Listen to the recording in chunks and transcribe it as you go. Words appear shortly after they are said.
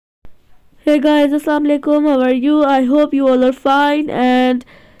Hey guys, assalamu alaikum. How are you? I hope you all are fine and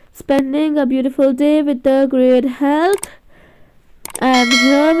spending a beautiful day with the great health. I'm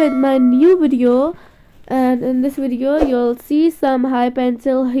here with my new video, and in this video you'll see some high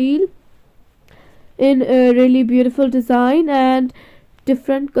pencil heel in a really beautiful design and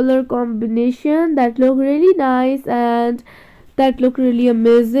different color combination that look really nice and that look really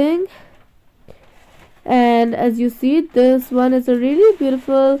amazing. And as you see, this one is a really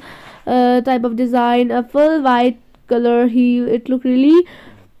beautiful type of design, a full white color heel. It look really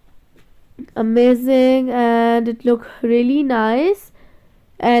amazing and it look really nice.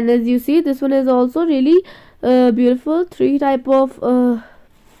 And as you see, this one is also really beautiful, three type of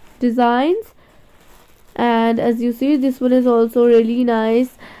designs. And as you see, this one is also really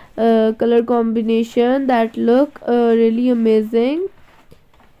nice color combination that look really amazing.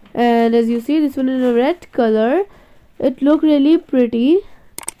 And as you see, this one is a red color. It look really pretty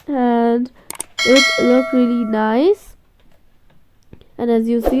and it look really nice. And as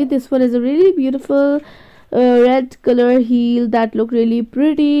you see, this one is a really beautiful red color heel that look really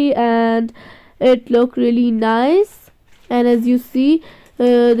pretty and it look really nice. And as you see,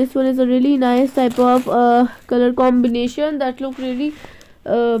 this one is a really nice type of color combination that look really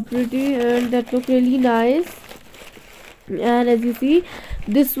pretty and that look really nice. And as you see,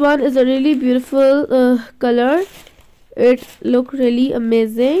 this one is a really beautiful color. It look really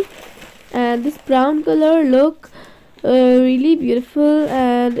amazing, and this brown color look really beautiful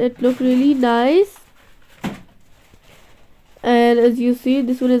and it look really nice. And as you see,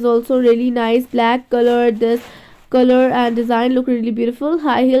 this one is also really nice black color. This color and design look really beautiful.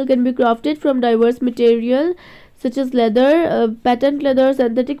 High heel can be crafted from diverse material such as leather, patent leather,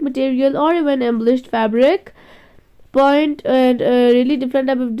 synthetic material, or even embellished fabric. Point and really different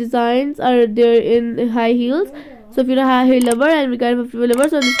type of designs are there in high heels. So if you're a high heel lover and kind of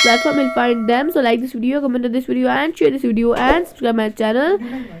lovers on this platform, you'll find them. So like this video, comment on this video, and share this video, and subscribe my channel.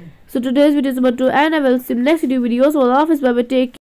 So today's video is about to end. I will see you next video. So all of us, bye bye, take care.